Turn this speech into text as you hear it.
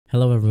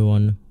Hello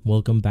everyone,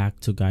 welcome back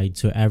to Guide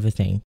to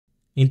Everything.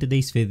 In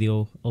today's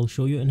video, I'll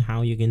show you on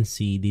how you can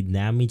see the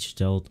damage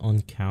dealt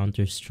on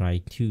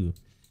Counter-Strike 2.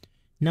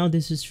 Now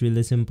this is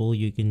really simple.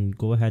 You can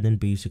go ahead and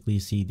basically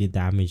see the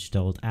damage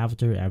dealt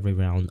after every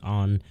round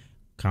on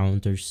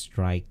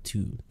Counter-Strike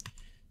 2.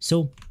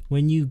 So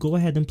when you go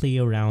ahead and play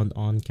a round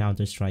on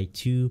Counter-Strike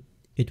 2,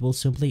 it will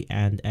simply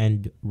end,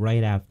 and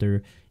right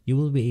after you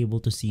will be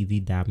able to see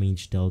the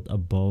damage dealt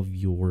above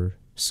your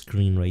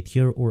screen right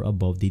here or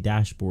above the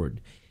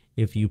dashboard.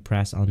 If you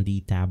press on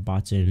the tab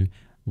button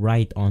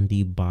right on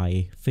the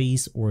buy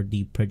face or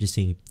the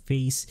purchasing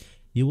face,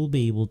 you will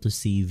be able to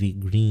see the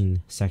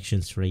green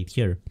sections right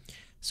here.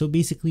 So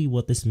basically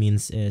what this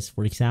means is,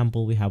 for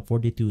example, we have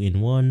 42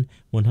 in 1,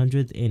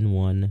 100 in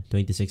 1,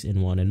 26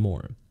 in 1 and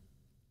more.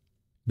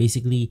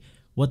 Basically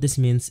what this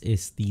means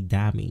is the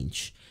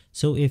damage.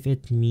 So if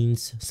it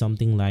means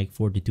something like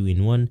 42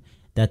 in 1,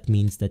 that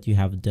means that you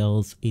have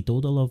dealt a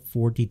total of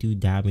 42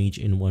 damage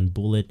in one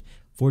bullet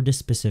for the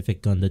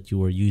specific gun that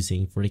you are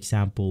using. For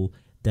example,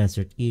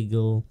 Desert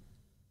Eagle,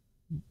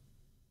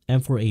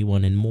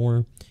 M4A1 and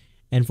more.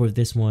 And for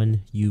this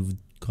one, you've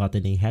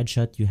gotten a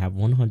headshot. You have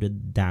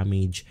 100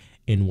 damage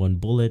in one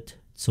bullet.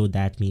 So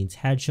that means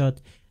headshot.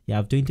 You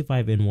have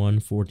 25 in 1,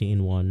 40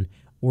 in 1,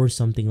 or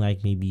something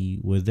like maybe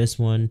with this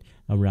one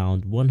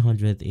around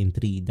 100 in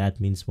 3. That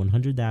means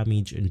 100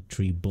 damage in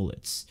 3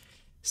 bullets.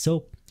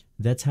 So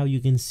that's how you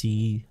can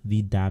see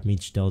the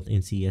damage dealt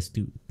in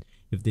CS2.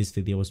 If this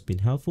video has been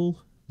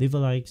helpful, leave a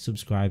like,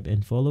 subscribe,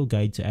 and follow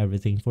Guide to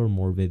Everything for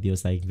more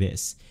videos like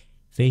this.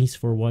 Thanks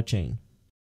for watching.